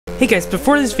Hey guys,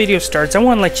 before this video starts, I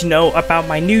want to let you know about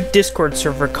my new Discord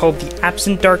server called the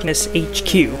Absent Darkness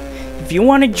HQ. If you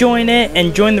want to join it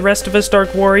and join the rest of us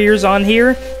Dark Warriors on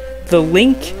here, the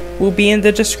link will be in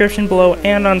the description below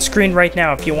and on screen right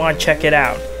now if you want to check it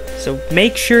out. So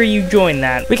make sure you join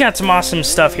that. We got some awesome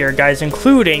stuff here, guys,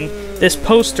 including this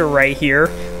poster right here,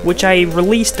 which I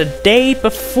released a day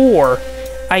before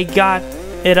I got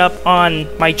it up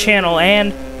on my channel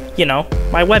and, you know,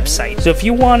 my website. So if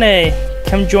you want to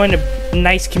come join a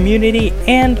nice community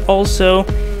and also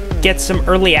get some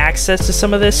early access to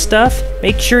some of this stuff,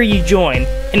 make sure you join.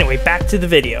 Anyway, back to the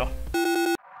video.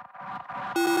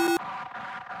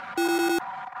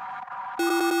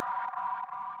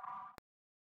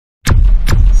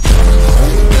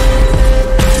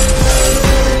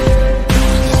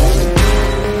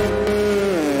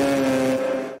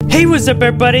 Hey, what's up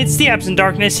everybody, it's the Absent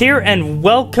Darkness here, and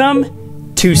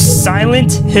welcome to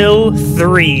Silent Hill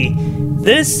 3.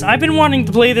 I've been wanting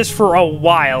to play this for a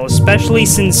while, especially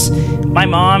since my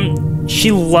mom,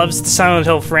 she loves the Silent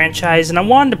Hill franchise, and I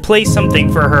wanted to play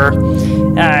something for her,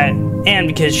 and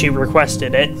because she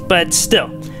requested it, but still.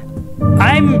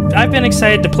 I've been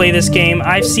excited to play this game.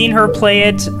 I've seen her play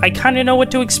it. I kind of know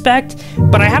what to expect,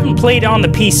 but I haven't played it on the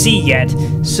PC yet.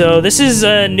 So this is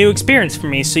a new experience for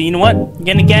me. So you know what? I'm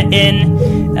gonna get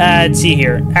in, let's see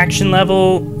here. Action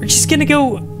level. We're just gonna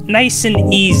go nice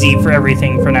and easy for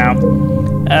everything for now.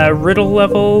 Riddle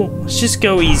level. Let's just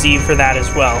go easy for that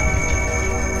as well.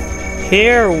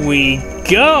 Here we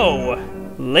go,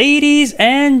 ladies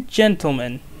and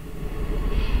gentlemen.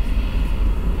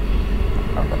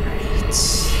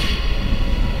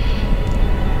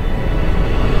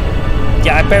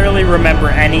 Yeah, I barely remember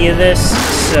any of this,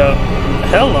 so...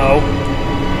 Hello?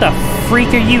 What the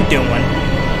freak are you doing?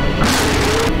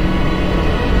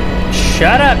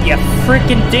 Shut up, you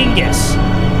freaking dingus!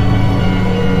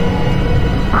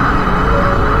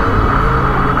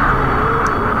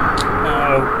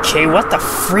 Okay, what the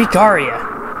freak are you?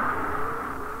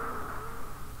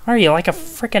 Are you like a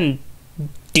freaking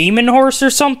demon horse or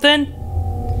something?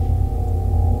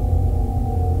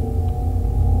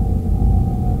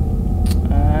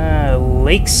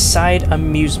 Lakeside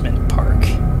Amusement Park.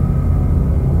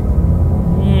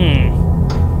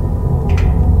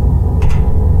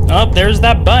 Oh, there's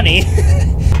that bunny.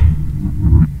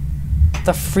 What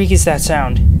the freak is that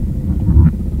sound?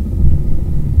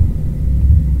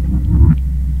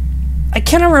 I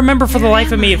cannot remember for the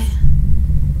life of me if...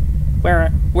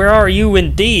 Where are you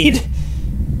indeed?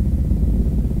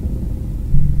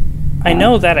 I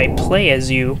know that I play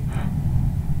as you.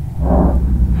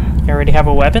 You already have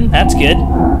a weapon? That's good.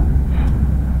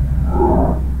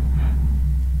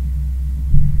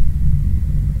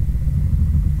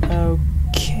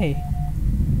 Okay.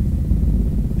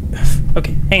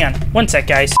 Okay, hang on. One sec,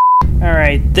 guys.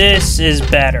 Alright, this is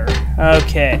better.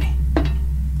 Okay.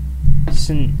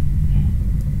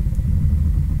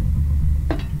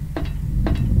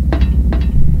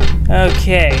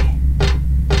 Okay.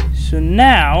 So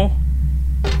now...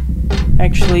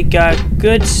 actually got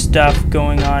good stuff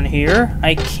going on here.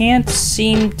 I can't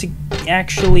seem to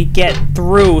actually get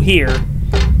through here.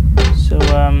 So,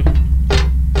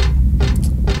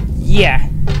 yeah.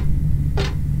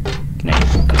 Can I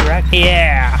interact?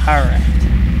 Yeah, alright.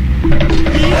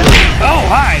 Oh,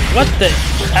 hi! What the?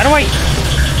 How do I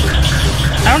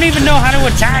don't even know how to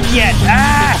attack yet!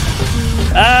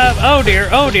 Oh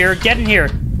dear, get in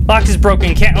here. Lock is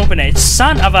broken, can't open it.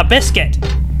 Son of a biscuit!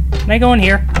 Can I go in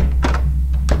here?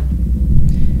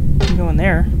 Go in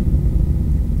there.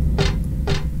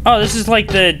 Oh, this is like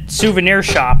the souvenir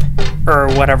shop or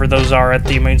whatever those are at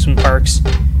the amusement parks.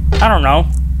 I don't know.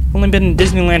 Only been in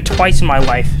Disneyland twice in my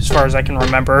life, as far as I can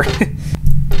remember.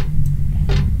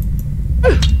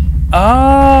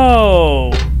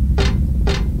 Oh.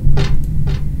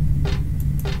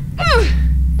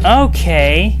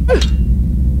 Okay.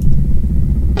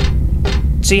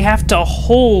 So you have to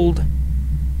hold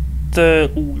the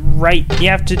right. You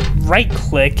have to right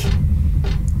click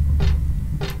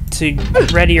to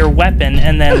ready your weapon,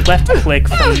 and then left click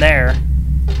from there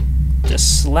to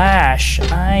slash.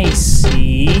 I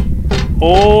see.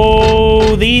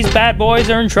 Oh, these bad boys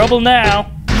are in trouble now.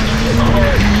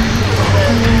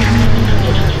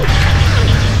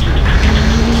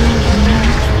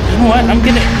 You know what? I'm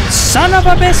gonna... Son of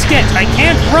a biscuit! I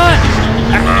can't run!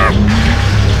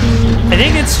 I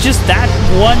think it's just that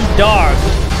one dog.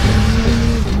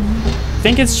 I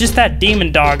think it's just that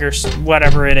demon dog or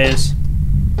whatever it is.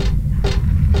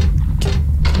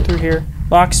 Through here.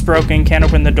 Lock's broken, can't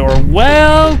open the door.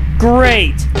 Well,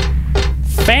 great.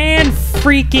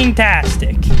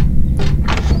 Fan-freaking-tastic.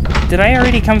 Did I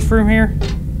already come through here?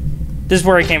 This is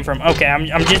where I came from. Okay,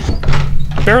 I'm just...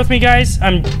 Bear with me, guys.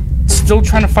 I'm still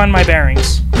trying to find my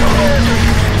bearings.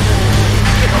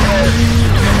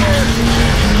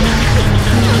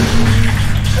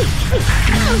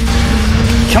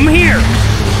 Come here!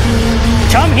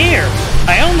 Come here!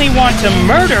 I only want to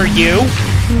murder you!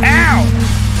 Ow!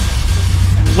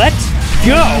 Let's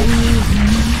go!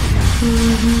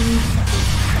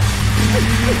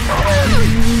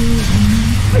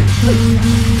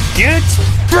 Get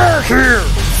back here!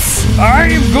 I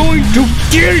am going to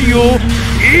kill you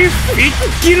if it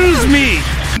kills me!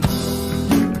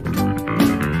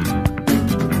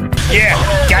 Yeah,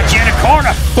 got you in a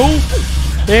corner, fool!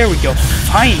 There we go,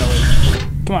 finally.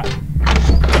 Come on.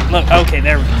 Look, okay,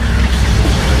 there we go.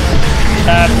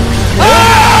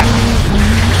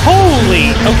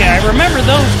 Holy! Okay, I remember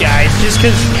those guys just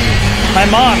because my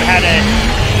mom had a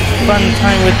fun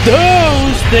time with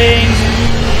those things.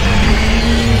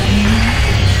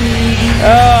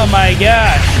 Oh my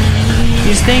gosh.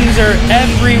 These things are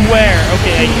everywhere.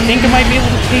 Okay, I think I might be able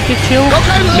to take a chill.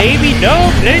 Maybe. No,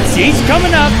 he's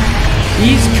coming up.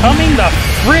 He's coming the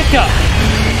frick up.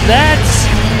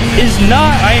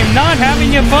 I am not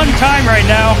having a fun time right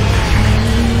now.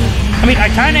 I mean, I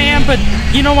kind of am, but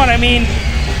you know what I mean.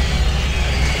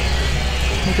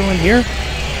 Can I go in here?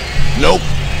 Nope.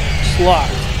 It's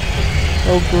locked.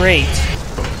 Oh, great.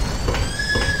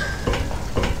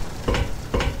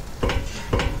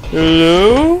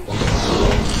 Hello?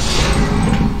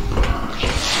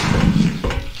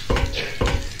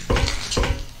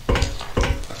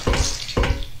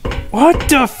 What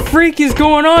the freak is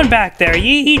going on back there? You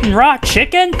eating raw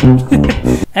chicken?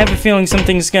 I have a feeling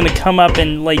something's gonna come up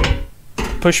and, like,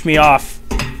 push me off.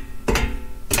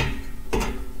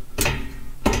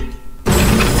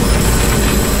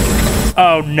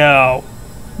 Oh no.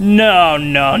 No,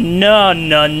 no, no,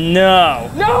 no,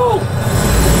 no. No!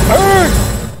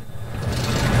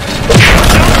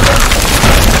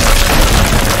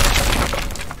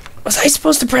 Was I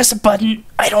supposed to press a button?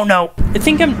 I don't know. I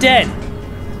think I'm dead.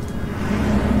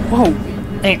 Whoa.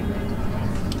 Hey.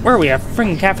 Where are we? A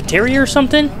freaking cafeteria or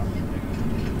something?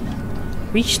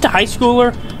 Are we just a high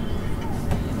schooler?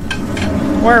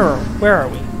 Where are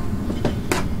we?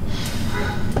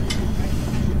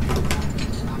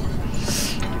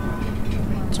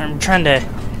 So I'm trying to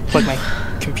plug my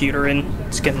computer in.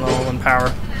 It's getting low in power.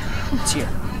 What's here?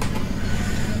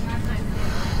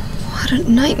 What a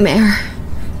nightmare.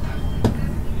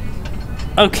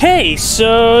 Okay,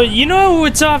 so you know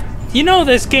it's off. You know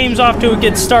this game's off to a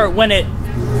good start when it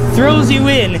throws you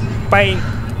in by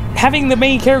having the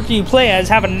main character you play as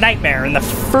have a nightmare in the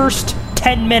first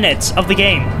 10 minutes of the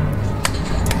game.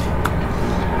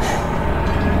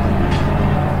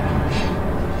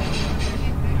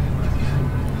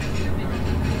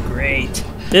 Great.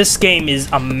 This game is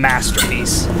a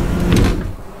masterpiece.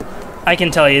 I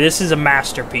can tell you, this is a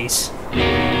masterpiece.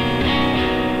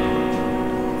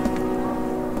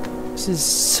 This is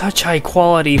such high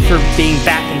quality for being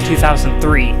back in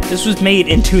 2003. This was made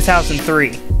in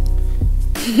 2003.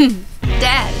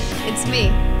 Dad, it's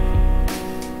me.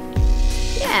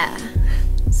 Yeah.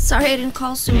 Sorry I didn't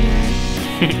call sooner.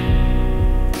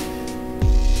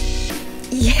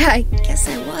 Yeah, I guess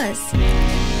I was.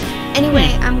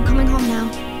 Anyway, I'm coming home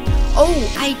now. Oh,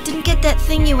 I didn't get that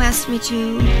thing you asked me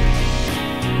to.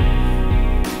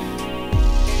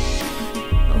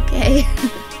 Okay.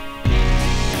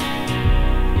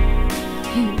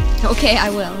 Okay, I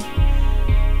will.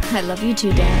 I love you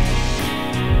too, Dad.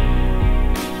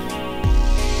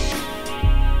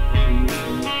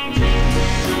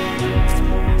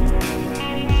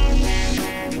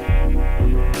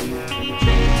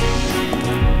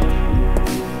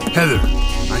 Heather,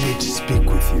 I need to speak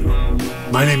with you.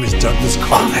 My name is Douglas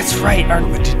Carter. Oh, that's right. Our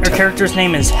character's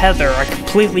name is Heather. I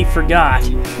completely forgot.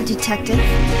 A detective?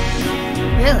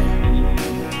 Really?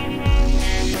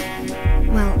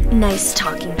 Well, nice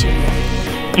talking to you.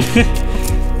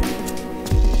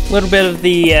 A little bit of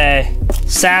the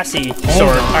sassy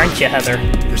sort, aren't you, Heather?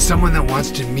 There's someone that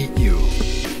wants to meet you.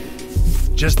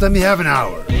 Just let me have an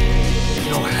hour.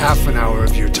 No, half an hour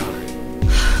of your time.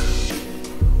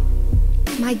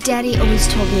 My daddy always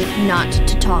told me not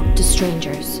to talk to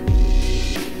strangers.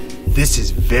 This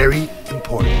is very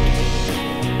important.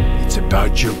 It's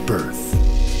about your birth.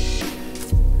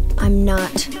 I'm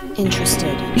not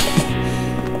interested.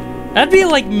 That'd be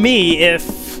like me if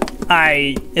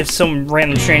some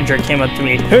random stranger came up to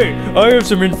me, hey, I have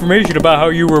some information about how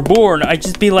you were born. I'd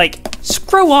just be like,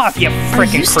 screw off, you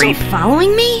frickin' creep. Are you still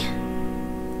following me?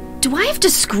 Do I have to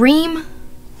scream?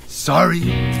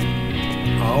 Sorry.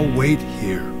 I'll wait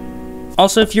here.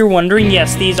 Also, if you're wondering,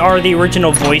 yes, these are the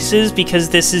original voices because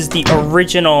this is the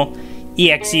original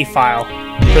exe file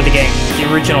for the game.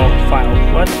 The original file.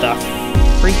 What the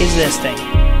freak is this thing?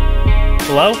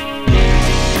 Hello?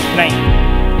 Can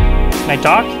I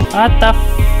talk? What the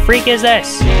freak is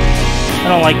this? I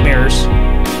don't like mirrors.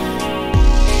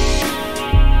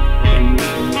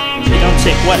 You don't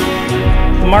say what?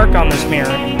 The mark on this mirror.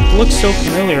 It looks so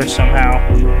familiar somehow.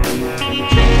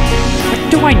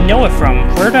 Where do I know it from?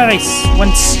 Where did I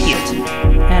once see it?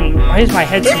 And why is my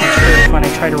head so much hurt when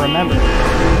I try to remember?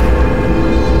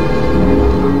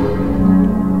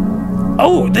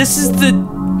 Oh, this is the...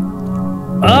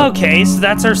 Okay, so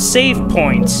that's our save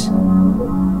point.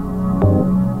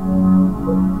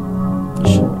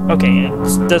 Okay,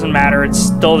 it doesn't matter. It's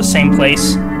still the same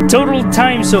place. Total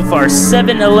time so far,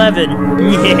 7:11.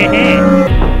 Yeah.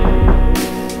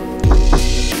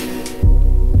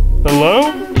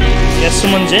 Hello? Guess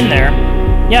someone's in there.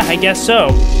 Yeah, I guess so.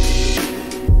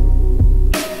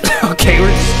 Okay, we're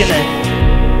just gonna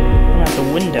come out the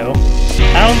window.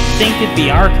 I don't think it'd be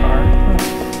our car.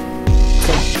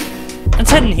 Okay.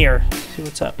 Let's head in here. See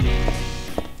what's up.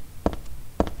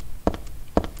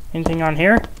 Anything on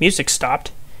here? Music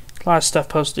stopped. A lot of stuff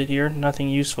posted here. Nothing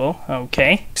useful.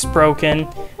 Okay. It's broken.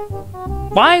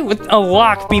 Why would a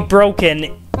lock be broken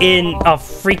in a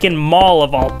freaking mall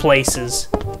of all places?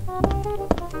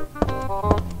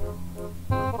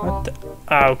 What the?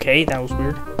 Okay, that was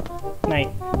weird. Night.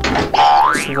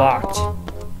 It's locked.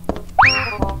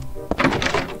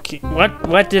 Okay,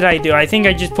 what did I do? I think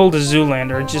I just pulled a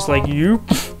Zoolander. Just like you.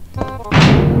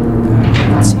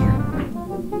 Let's see here.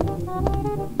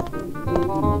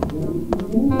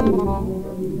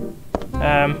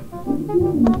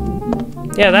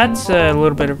 Yeah, that's a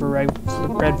little bit of a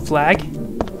red flag.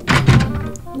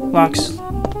 Lock's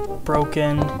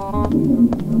broken.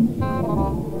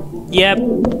 Yep,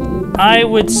 I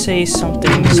would say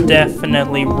something's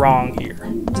definitely wrong here.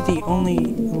 This is the only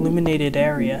illuminated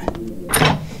area.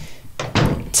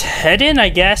 Let's head in, I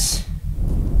guess.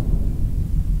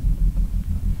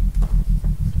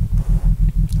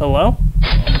 Hello?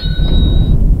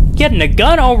 Getting a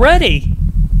gun already?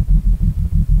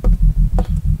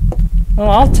 Well,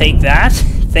 I'll take that.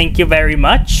 Thank you very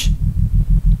much.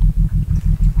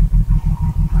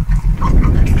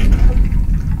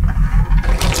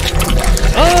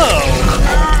 Oh!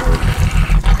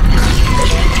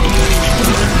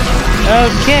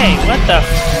 Okay, what the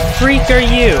freak are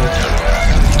you?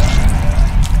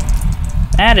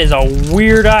 That is a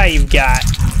weird eye you've got.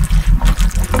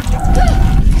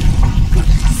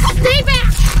 Stay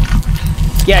back!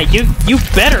 Yeah, you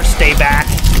better stay back.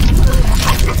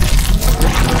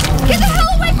 Get the hell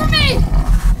away from me!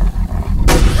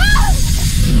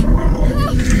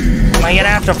 Am I gonna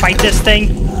have to fight this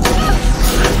thing?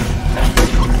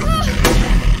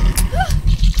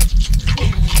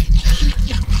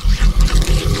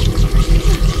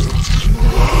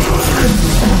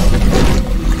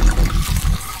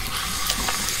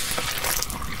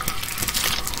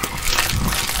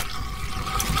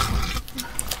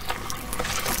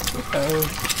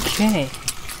 Okay.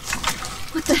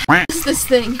 What the hell is this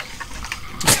thing?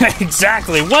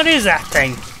 Exactly, what is that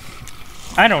thing?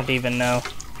 I don't even know.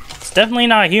 It's definitely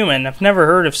not human. I've never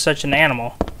heard of such an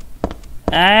animal.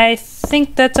 I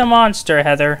think that's a monster,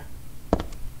 Heather. You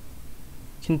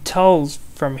can tell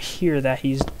from here that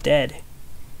he's dead.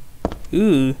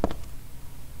 Ooh.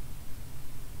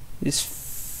 His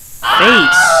face.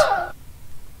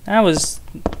 That was...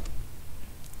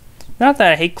 Not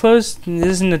that I hate clothes. This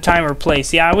isn't the time or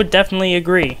place. Yeah, I would definitely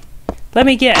agree. Let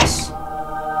me guess.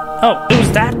 Oh, it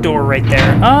was that door right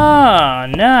there. Ah,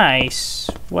 nice.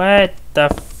 What the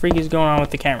freak is going on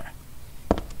with the camera?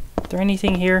 Is there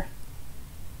anything here?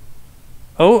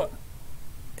 Oh.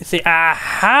 It's the...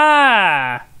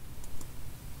 Aha!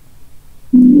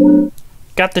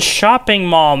 Got the shopping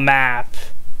mall map.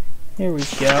 Here we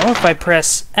go. If I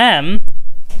press M.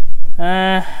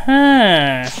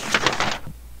 Uh-huh.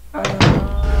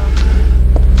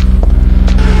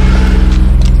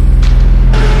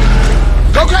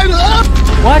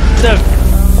 What the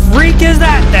freak is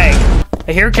that thing?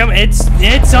 Here come it's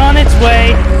on its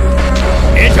way.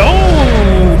 It's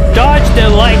dodged it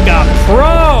like a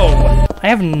pro. I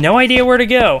have no idea where to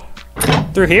go.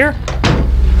 Through here?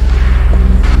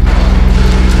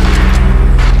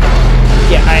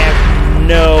 Yeah, I have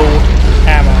no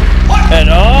ammo. And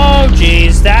oh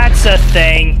geez, that's a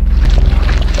thing.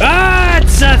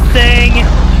 That's a thing.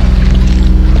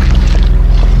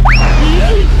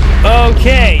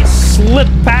 Okay, slip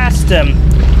past him.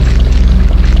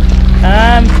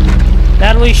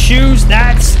 Natalie shoes,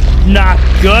 that's not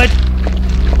good.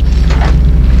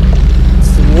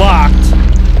 locked.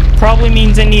 Probably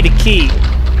means I need a key.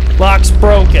 Lock's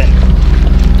broken.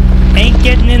 Ain't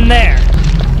getting in there.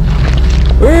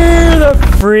 Where the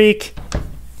freak?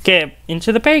 Okay,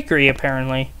 into the bakery,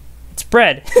 apparently. It's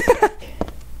bread.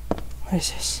 What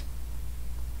is this?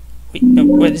 Wait, no,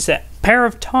 what is that? Pair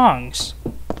of tongs.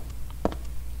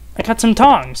 I got some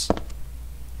tongs.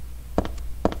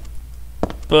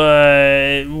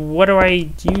 But what do I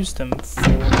use them for?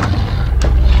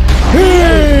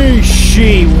 Hey,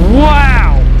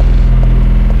 wow!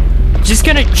 Just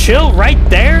gonna chill right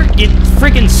there? You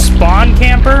friggin' spawn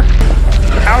camper?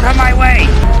 Out of my way!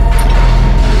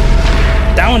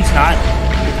 That one's not.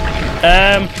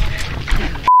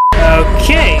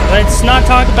 Okay, let's not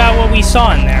talk about what we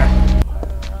saw in there.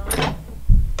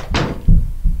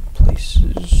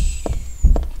 Places.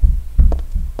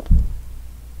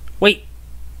 Wait.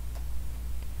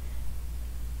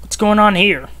 What's going on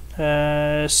here?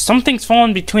 Something's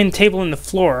fallen between the table and the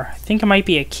floor. I think it might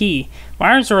be a key. My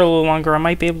arms are a little longer, I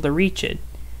might be able to reach it.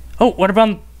 Oh, what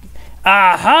about...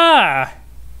 Aha!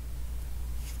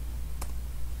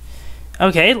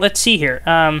 Okay, let's see here.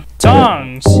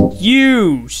 Tongs.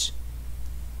 Use.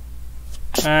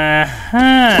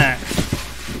 Uh-huh.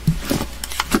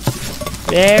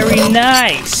 Very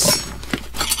nice.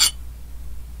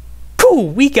 Cool,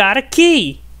 we got a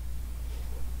key.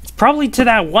 It's probably to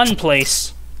that one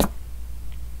place.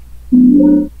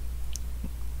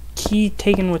 Key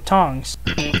taken with tongs.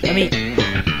 Let me...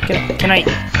 Can I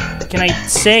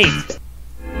save?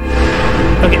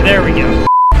 Okay, there we go.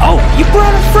 Oh, you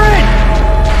brought a friend!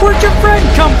 Where'd your friend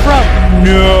come from?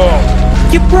 No!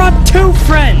 You brought two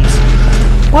friends!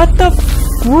 What the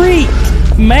freak,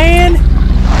 man?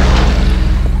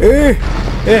 Hey,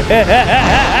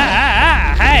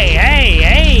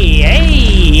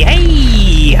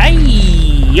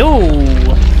 yo!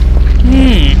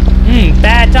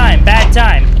 Bad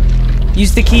time.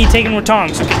 Use the key taken with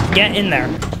tongs. Okay, get in there.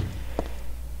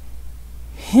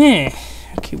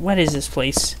 Okay, what is this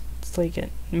place? It's like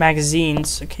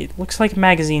magazines. Okay, it looks like a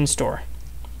magazine store.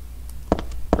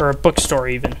 Or a bookstore,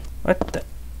 even. What the?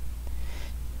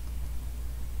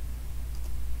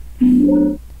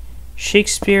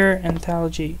 Shakespeare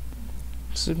Anthology.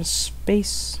 Some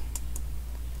space.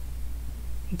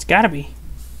 It's gotta be.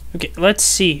 Okay, let's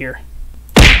see here.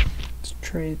 Let's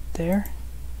try it there.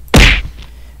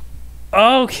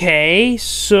 Okay,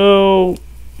 so...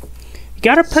 you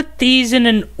gotta put these in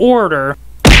an order.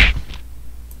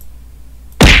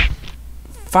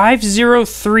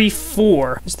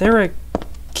 5034. Is there a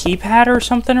keypad or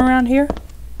something around here?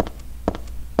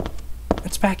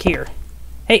 What's back here?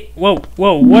 Hey, whoa,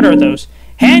 what are those?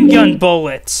 Handgun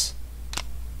bullets!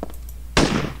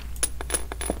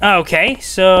 Okay,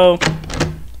 so...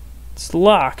 it's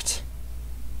locked.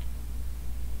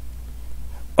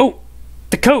 Oh!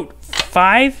 The code!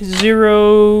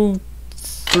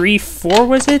 5034,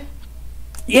 was it?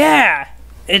 Yeah!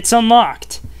 It's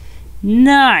unlocked.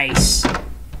 Nice!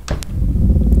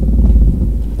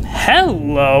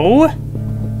 Hello?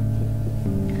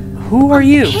 Who are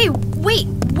you? Hey, wait!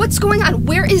 What's going on?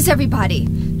 Where is everybody?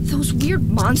 Those weird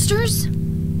monsters?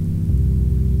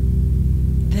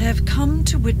 They have come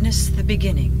to witness the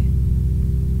beginning.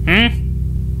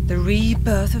 The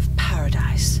rebirth of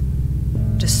paradise,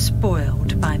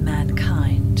 despoiled by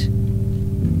mankind.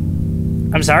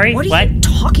 I'm sorry? What are you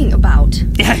talking about?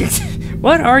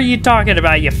 What are you talking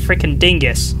about, you frickin'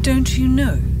 dingus? Don't you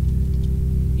know?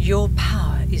 Your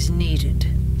power is needed.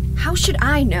 How should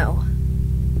I know?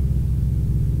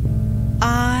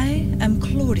 I am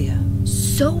Claudia.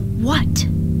 So what?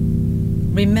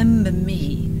 Remember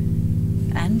me,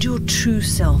 and your true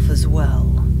self as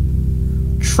well.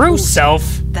 True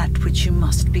self? That which you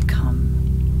must become.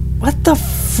 What the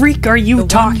freak are you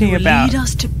talking about? Lead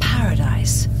us to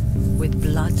paradise with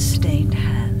blood-stained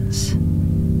hands.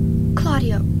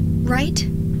 Claudia, right?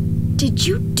 Did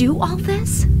you do all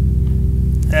this?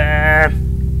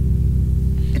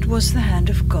 It was the hand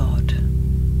of God.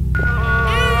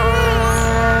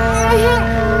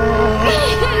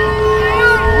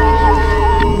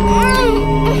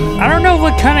 I don't know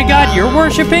what kind of god you're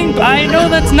worshipping, but I know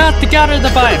that's not the god of the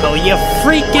Bible, you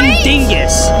freaking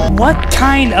dingus. What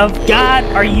kind of god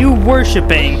are you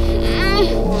worshipping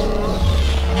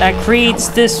that creates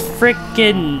this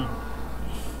freaking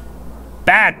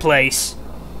bad place?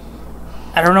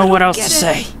 I don't know what else to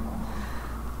say.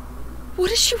 What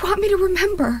does she want me to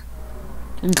remember?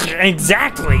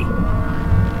 Exactly.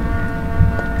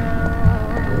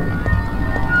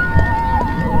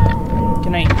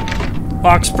 Can I...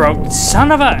 Box broke.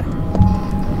 Son of a...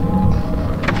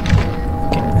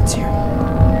 Okay, let's hear.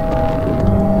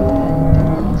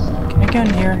 Can I go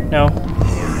in here? No.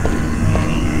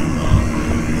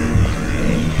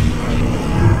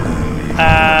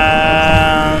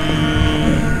 Huh?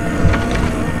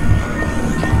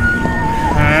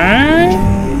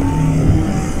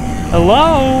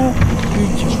 Hello?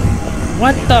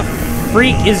 What the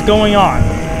freak is going on?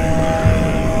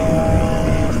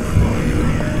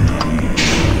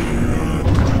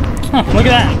 Huh, look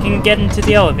at that. I can get into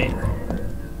the elevator.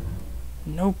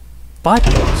 No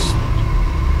buttons.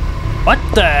 What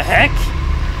the heck?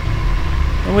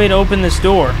 No way to open this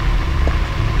door.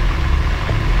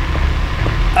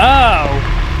 Oh,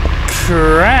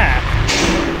 crap.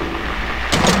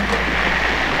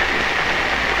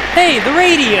 Hey, the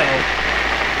radio!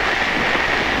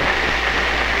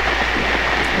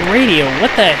 The radio,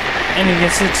 what the? And I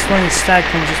guess it explains static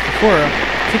from just before.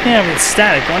 Picking up with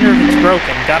static, wonder if it's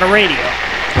broken. Got a radio.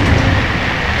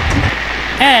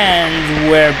 And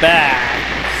we're back.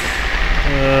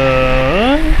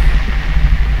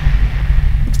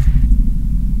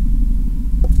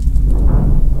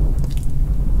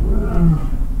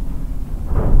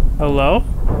 Hello?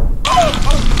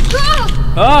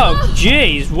 Oh,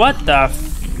 jeez, what the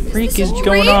freak is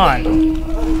going on?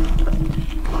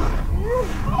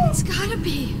 It's gotta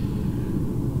be.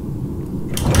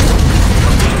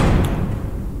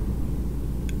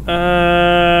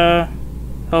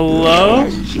 Hello?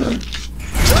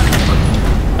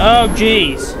 Oh,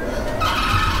 jeez.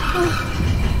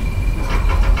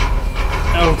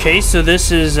 Okay, so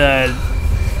this is,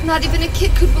 Not even a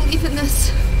kid could believe in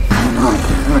this.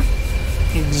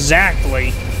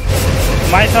 Exactly.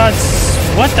 My thoughts,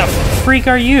 what the freak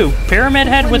are you? Pyramid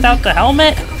Head without the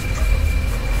helmet?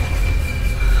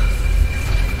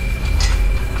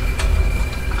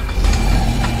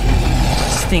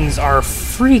 These things are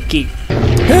freaky.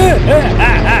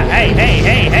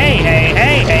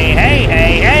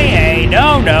 Hey,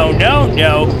 no.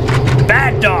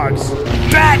 Bad dogs.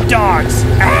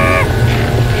 Ah!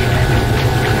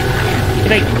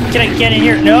 Can I get in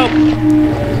here? Nope.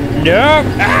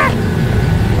 Ah!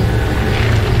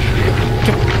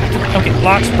 Okay,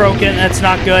 lock's broken. That's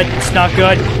not good. It's not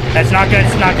good. That's not good.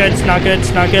 It's not good. It's not good.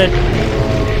 It's not good.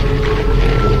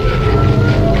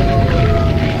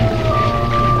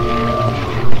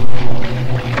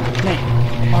 Hey,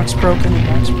 lock's broken.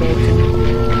 Lock's broken.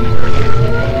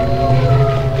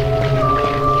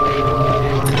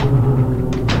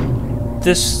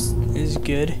 This is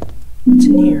good. What's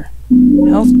in here?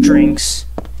 Health drinks.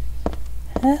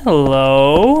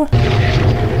 Hello.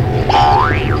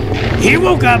 He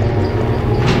woke up.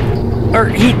 Or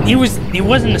he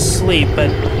wasn't asleep,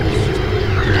 but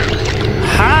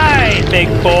hi, big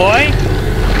boy.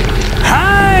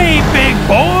 Hi, big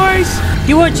boys.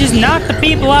 You are just not the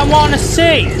people I want to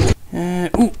see.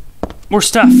 Ooh, more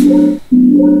stuff.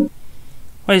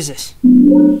 What is this?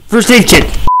 First aid kit.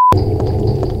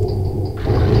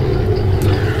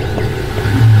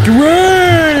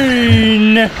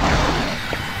 Green.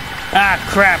 Ah,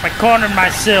 crap! I cornered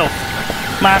myself.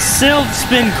 Myself's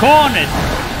been cornered.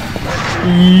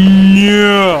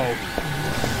 No.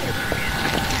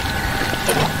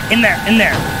 In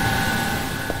there.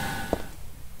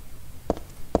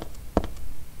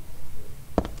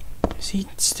 Is he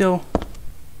still?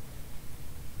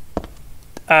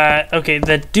 Okay,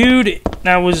 the dude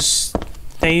that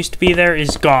used to be there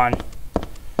is gone.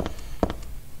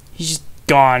 He's just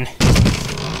gone.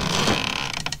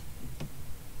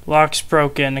 Lock's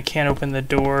broken. I can't open the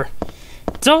door.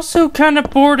 It's also kind of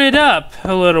boarded up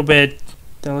a little bit.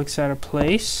 That looks out of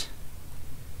place.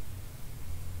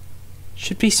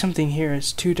 Should be something here.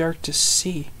 It's too dark to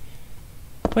see.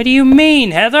 What do you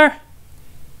mean, Heather?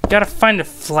 Gotta find a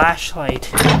flashlight.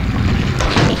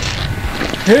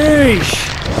 Hey!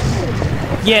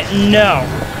 Yeah, no.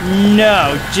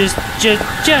 Just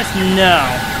no.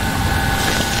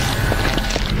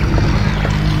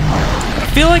 I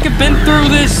feel like I've been through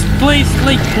this place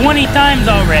like 20 times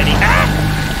already. Ah!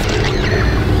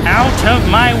 Out of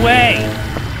my way!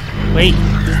 Wait,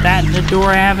 is that the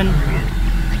door I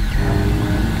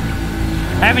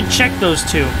haven't checked those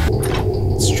two.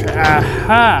 Let's try.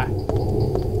 Aha!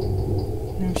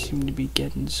 Never seem to be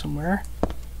getting somewhere.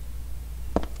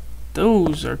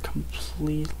 Those are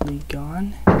completely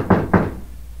gone.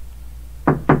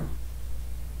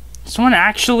 Is someone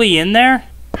actually in there?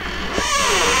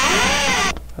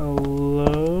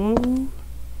 Hello?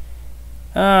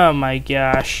 Oh my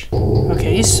gosh.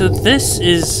 Okay, so this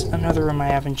is another room I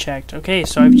haven't checked. Okay,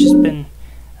 so I've just been...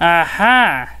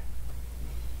 Aha!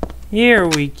 Here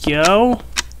we go.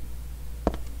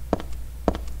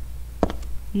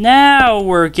 Now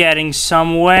we're getting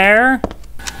somewhere.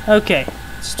 Okay,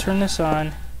 let's turn this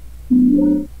on.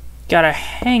 Got a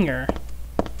hanger.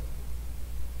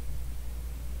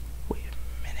 Wait a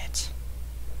minute.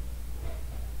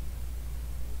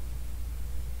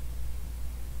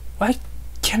 What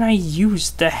can I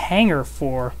use the hanger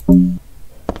for?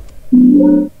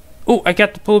 Oh, I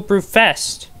got the bulletproof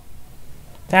vest.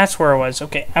 That's where I was.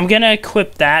 Okay, I'm gonna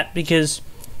equip that because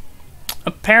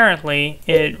apparently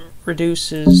it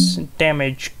reduces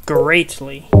damage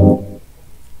greatly.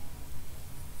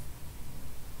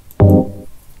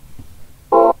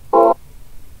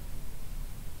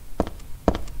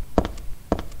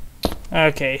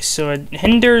 Okay, so it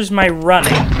hinders my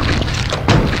running,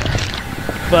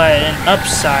 but an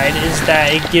upside is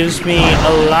that it gives me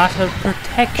a lot of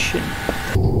protection.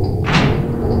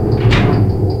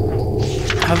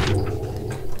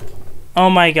 Oh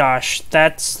my gosh,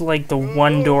 that's like the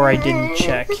one door I didn't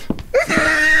check.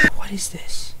 What is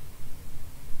this?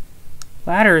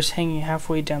 Ladder is hanging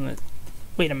halfway down the...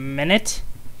 Wait a minute.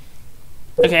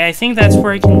 Okay, I think that's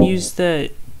where I can use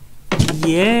the...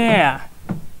 Yeah!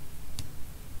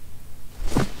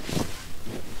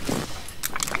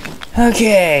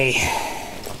 Okay.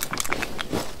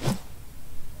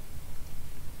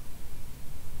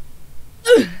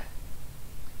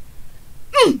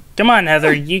 Come on,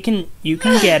 Heather. You can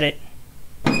get it.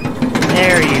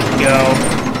 There you go.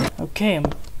 Okay, I'm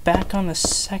back on the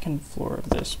second floor of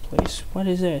this place. What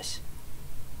is this?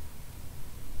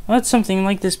 Let something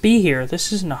like this be here.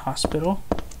 This isn't a hospital.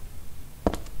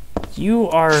 You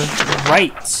are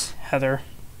right, Heather.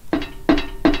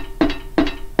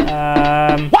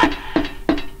 What?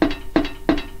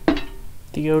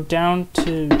 To go down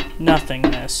to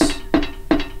nothingness.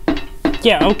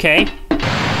 Yeah, okay.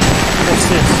 What's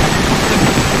this?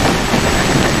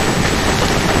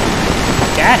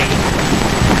 Daddy?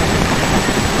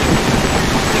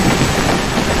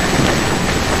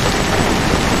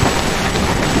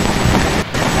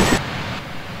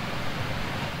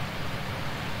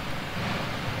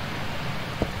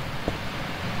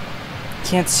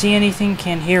 Can't see anything,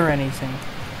 can't hear anything.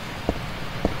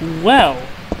 Well,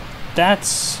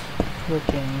 that's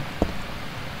freaking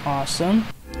awesome.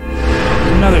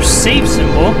 Another save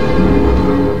symbol.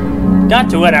 Got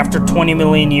to it after 20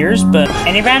 million years, but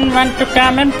anyone want to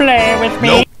come and play with me?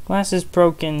 Nope. Glass is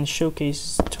broken,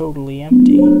 showcase is totally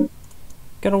empty.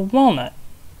 Got a walnut.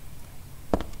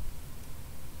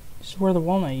 This is where the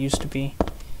walnut used to be.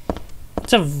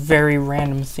 It's a very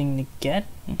random thing to get.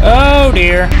 Oh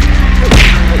dear.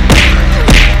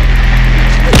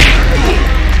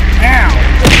 Ow!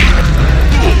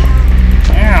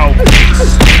 Ow!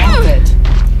 Stop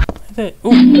it!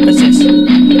 Ooh, what's this?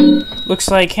 Looks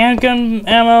like handgun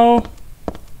ammo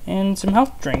and some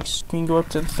health drinks. Can we go up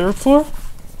to the third floor?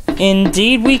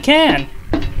 Indeed we can!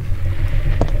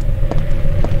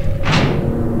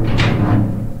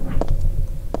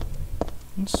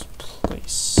 This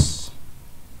place...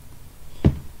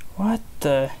 What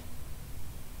the...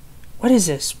 What is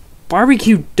this?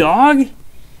 Barbecue dog?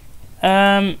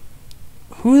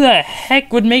 Who the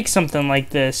heck would make something like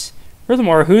this?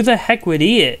 Furthermore, who the heck would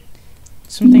eat it?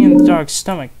 Something in the dog's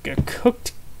stomach. A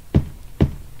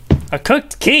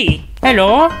cooked key?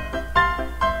 Hello?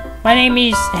 My name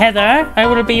is Heather. I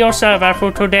will be your server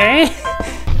for today.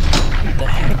 What the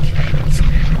heck? This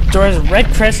door has a red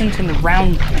crescent and a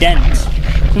round dent.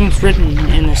 Something's written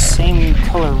in the same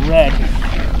color red.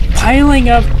 Piling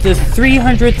up the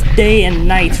 300th day and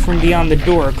night from beyond the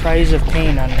door, cries of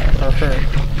pain are heard.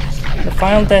 The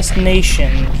final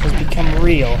destination has become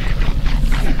real,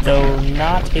 though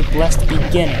not a blessed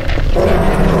beginning.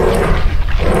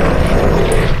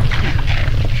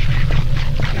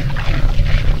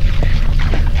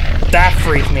 That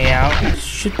freaked me out. There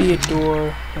should be a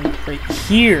door right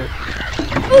here.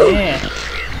 Yeah.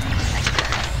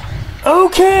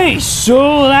 Okay,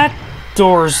 so that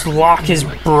door's lock is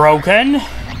broken.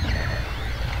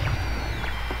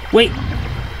 Wait.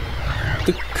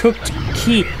 The cooked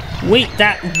key. Wait,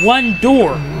 that one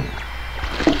door.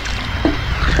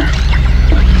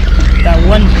 That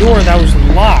one door that was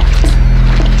locked.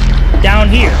 Down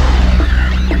here.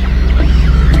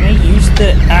 Can I use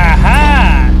the...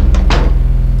 Aha!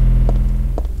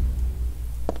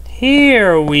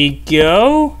 Here we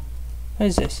go. What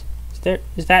is this?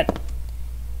 Is that...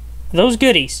 Those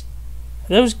goodies.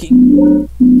 Those... Give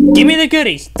me the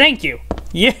goodies. Thank you.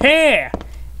 Yeah!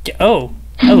 Oh,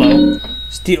 hello.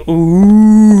 Steel...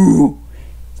 Ooh!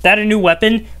 Is that a new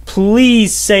weapon?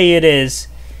 Please say it is.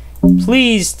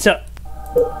 Please tell...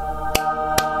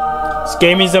 This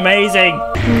game is amazing.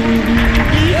 Ooh!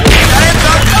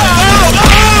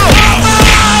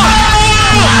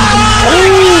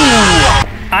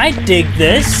 I dig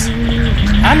this.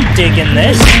 I'm digging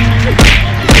this.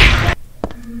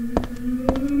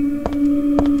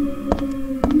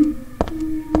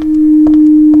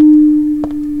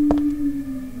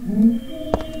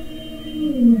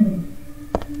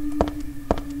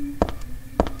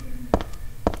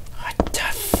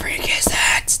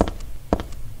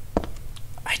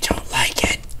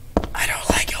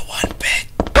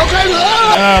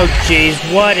 Oh jeez,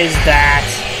 what is that?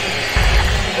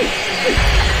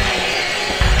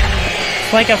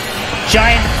 It's like a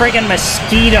giant friggin'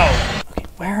 mosquito. Okay,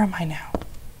 where am I now?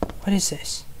 What is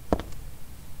this?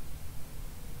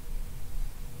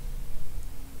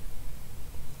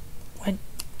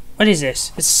 What is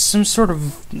this? It's some sort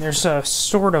of... There's a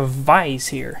sort of vise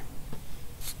here.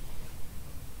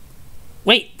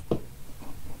 Wait!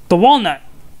 The walnut!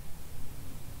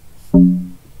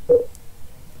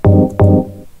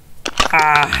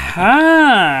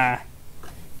 Aha!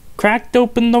 Cracked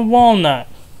open the walnut.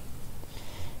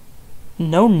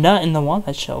 No nut in the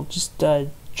walnut shell, just a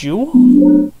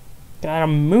jewel? Got a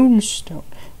moonstone.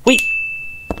 Wait!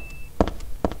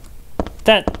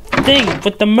 That thing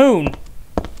with the moon!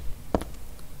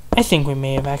 I think we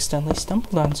may have accidentally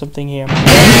stumbled on something here.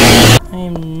 I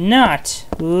am not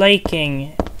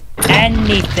liking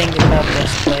anything about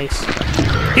this place.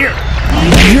 Here!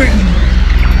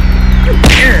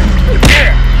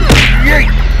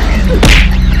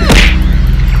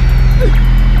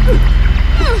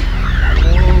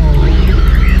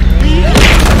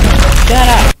 Shut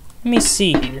up! Let me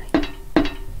see here.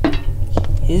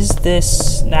 Is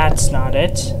this... That's not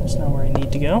it. That's not where I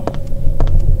need to go.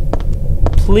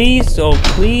 Please,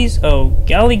 oh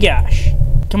golly gosh.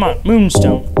 Come on,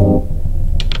 moonstone.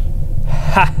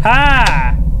 Ha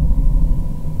ha!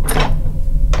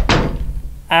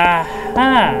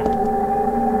 Aha!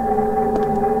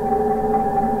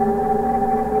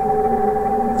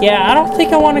 Yeah, I don't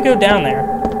think I want to go down there.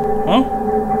 Well,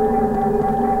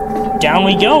 down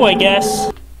we go, I guess.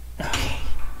 Okay.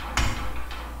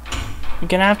 I'm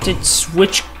gonna have to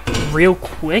switch real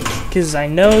quick, because I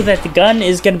know that the gun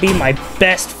is gonna be my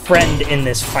best friend in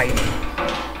this fight.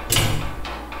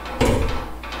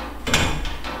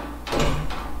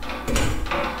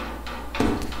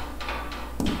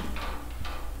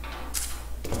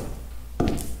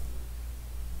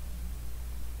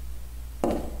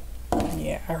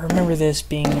 Yeah, I remember this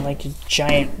being like a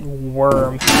giant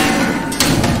worm,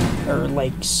 or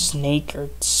like snake or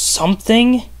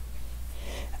something.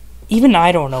 Even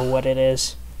I don't know what it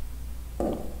is.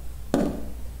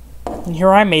 And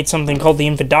here I made something called the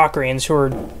Infidocrians, who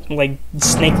are like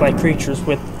snake-like creatures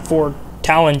with 4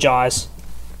 talon jaws.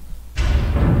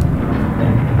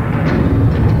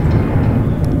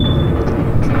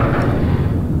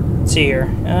 Let's see here.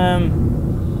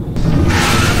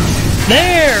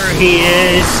 There he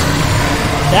is!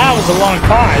 That was a long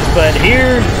pause, but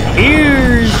here's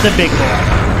the big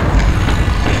boy.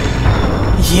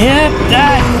 Yep,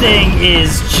 that thing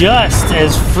is just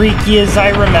as freaky as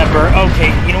I remember.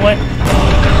 Okay, you know what?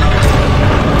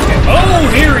 Oh,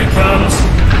 here he comes!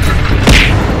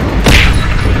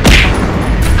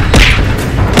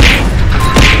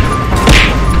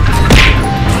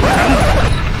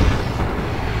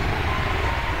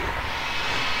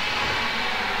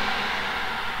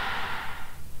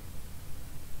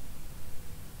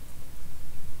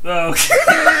 Okay.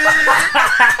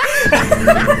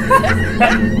 I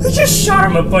just shot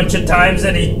him a bunch of times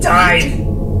and he died.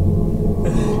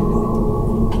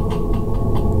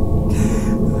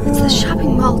 It's the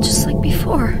shopping mall just like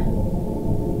before.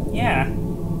 Yeah.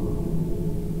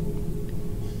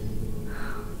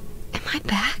 Am I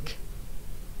back?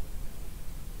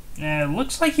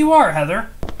 Looks like you are, Heather.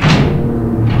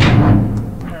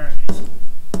 Alright.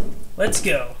 Let's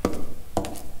go.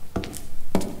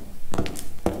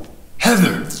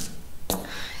 Heather!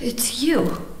 It's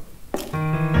you.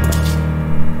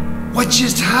 What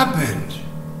just happened?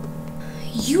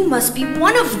 You must be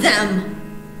one of them.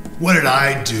 What did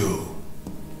I do?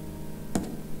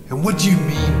 And what do you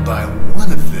mean by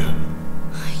one of them?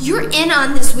 You're in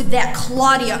on this with that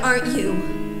Claudia, aren't you?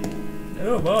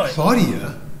 Oh boy.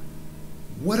 Claudia?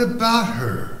 What about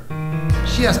her?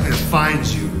 She asked me to find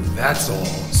you, that's all.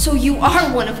 So you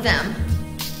are one of them.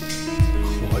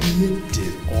 Claudia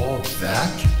did all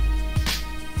that?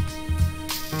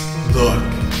 Look,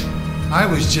 I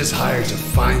was just hired to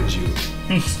find you.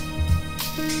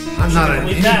 I'm not on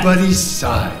anybody's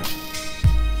side.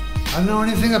 I don't know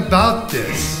anything about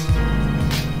this.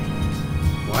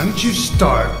 Why don't you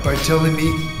start by telling me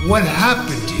what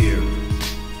happened here?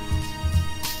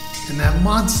 And that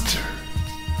monster.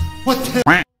 What the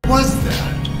hell was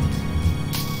that?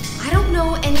 I don't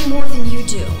know any more than you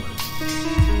do.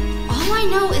 All I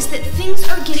know is that things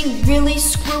are getting really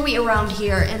screwy around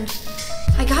here, and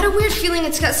I got a weird feeling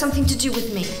it's got something to do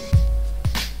with me.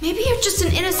 Maybe you're just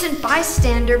an innocent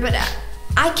bystander, but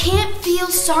I can't feel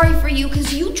sorry for you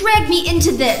because you dragged me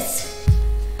into this.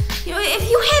 You know, if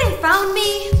you hadn't found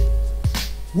me...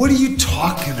 What are you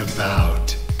talking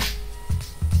about?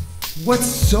 What's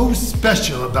so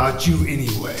special about you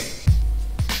anyway?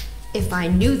 If I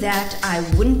knew that, I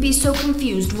wouldn't be so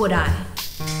confused, would I?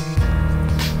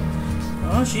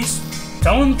 Oh, she's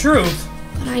telling the truth.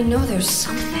 But I know there's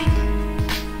something.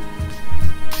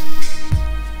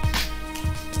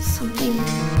 Something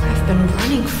I've been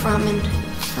running from and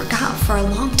forgot for a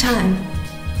long time.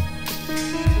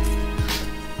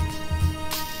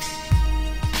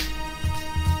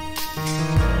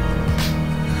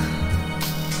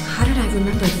 How did I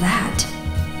remember that?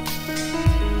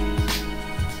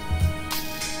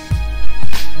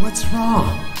 What's wrong?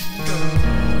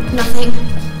 Nothing.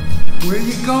 Where are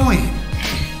you going?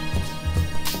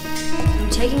 I'm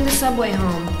taking the subway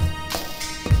home.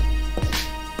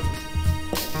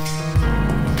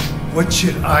 What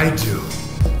should I do?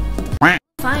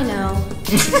 If I know.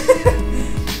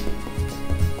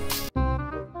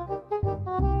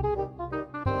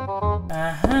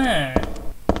 Uh-huh.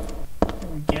 There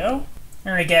we go.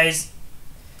 Alright, guys.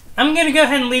 I'm gonna go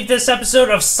ahead and leave this episode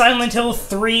of Silent Hill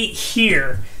 3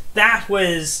 here.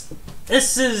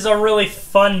 This is a really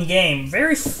fun game.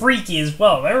 Very freaky as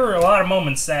well. There were a lot of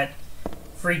moments that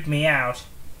freaked me out.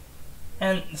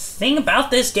 And the thing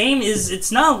about this game is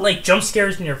it's not like jump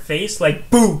scares in your face, like,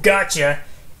 boo, gotcha.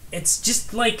 It's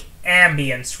just like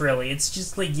ambience, really. It's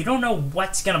just like you don't know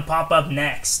what's gonna pop up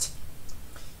next.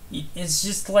 It's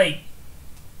just like,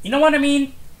 you know what I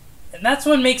mean? And that's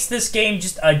what makes this game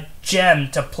just a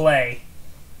gem to play.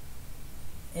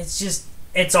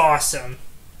 It's awesome.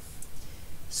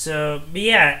 So, but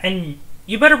yeah, and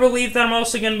you better believe that I'm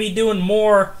also going to be doing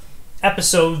more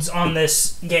episodes on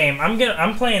this game.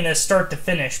 I'm playing this start to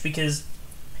finish because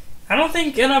I don't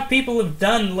think enough people have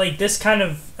done like this kind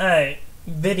of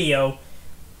video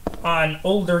on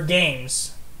older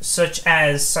games such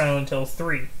as Silent Hill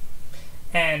 3.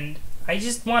 And I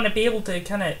just want to be able to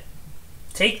kind of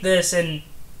take this and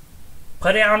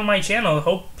put it on my channel.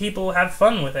 Hope people have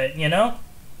fun with it, you know?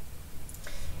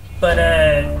 But,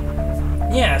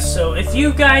 yeah, so if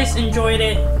you guys enjoyed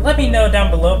it, let me know down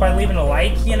below by leaving a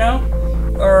like, you know?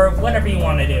 Or whatever you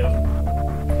want to do.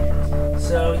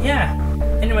 So, yeah.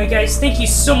 Anyway, guys, thank you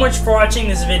so much for watching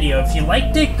this video. If you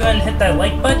liked it, go ahead and hit that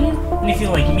like button. And if you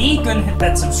like me, go ahead and hit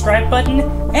that subscribe button.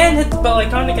 And hit the bell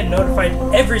icon to get notified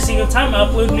every single time I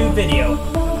upload a new video.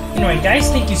 Anyway, guys,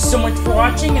 thank you so much for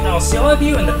watching, and I'll see all of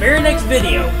you in the very next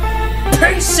video.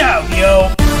 Peace out,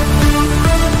 yo!